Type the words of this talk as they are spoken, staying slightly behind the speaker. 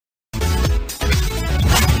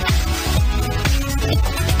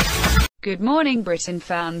Good Morning Britain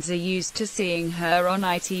fans are used to seeing her on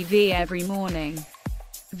ITV every morning.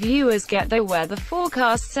 Viewers get their weather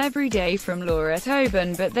forecasts every day from Laura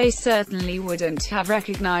Tobin, but they certainly wouldn't have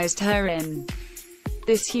recognised her in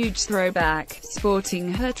this huge throwback.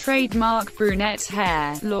 Sporting her trademark brunette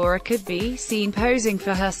hair, Laura could be seen posing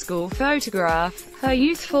for her school photograph. Her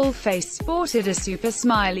youthful face sported a super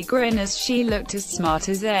smiley grin as she looked as smart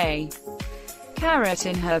as a carrot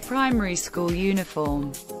in her primary school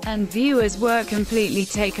uniform. And viewers were completely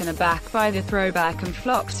taken aback by the throwback and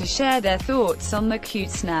flocked to share their thoughts on the cute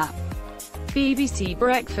snap. BBC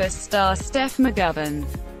Breakfast star Steph McGovern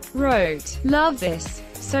wrote, "Love this.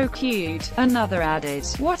 So cute." Another added,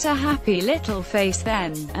 "What a happy little face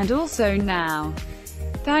then, and also now.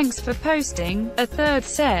 Thanks for posting." A third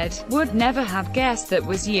said, "Would never have guessed that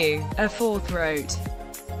was you." A fourth wrote,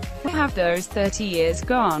 "Where have those 30 years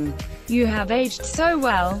gone? You have aged so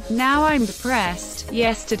well. Now I'm depressed."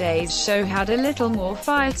 Yesterday's show had a little more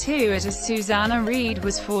fire to it as Susanna Reid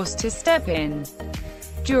was forced to step in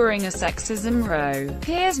during a sexism row.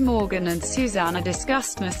 Piers Morgan and Susanna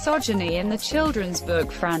discussed misogyny in the children's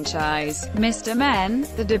book franchise, Mr. Men.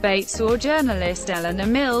 The debate saw journalist Eleanor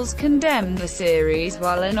Mills condemn the series,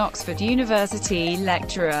 while an Oxford University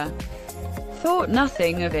lecturer thought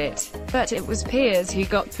nothing of it. But it was Piers who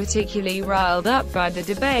got particularly riled up by the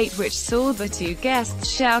debate, which saw the two guests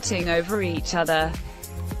shouting over each other.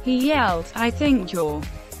 He yelled, "I think you're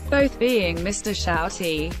both being Mr.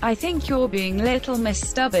 Shouty. I think you're being Little Miss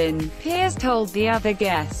Stubborn," Piers told the other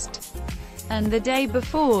guest. And the day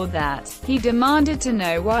before that, he demanded to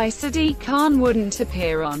know why Sadiq Khan wouldn't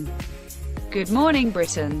appear on Good Morning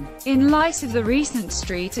Britain. In light of the recent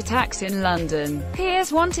street attacks in London,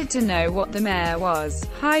 Piers wanted to know what the mayor was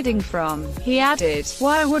hiding from. He added,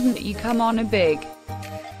 "Why wouldn't you come on a big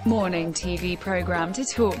morning TV programme to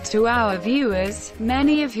talk to our viewers,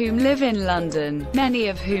 many of whom live in London, many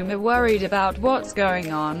of whom are worried about what's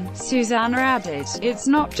going on?" Susanna added, "It's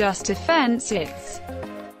not just offence, it's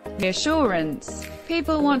reassurance.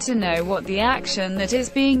 People want to know what the action that is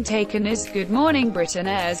being taken is." Good Morning Britain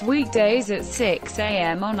airs weekdays at 6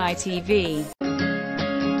 a.m. on ITV.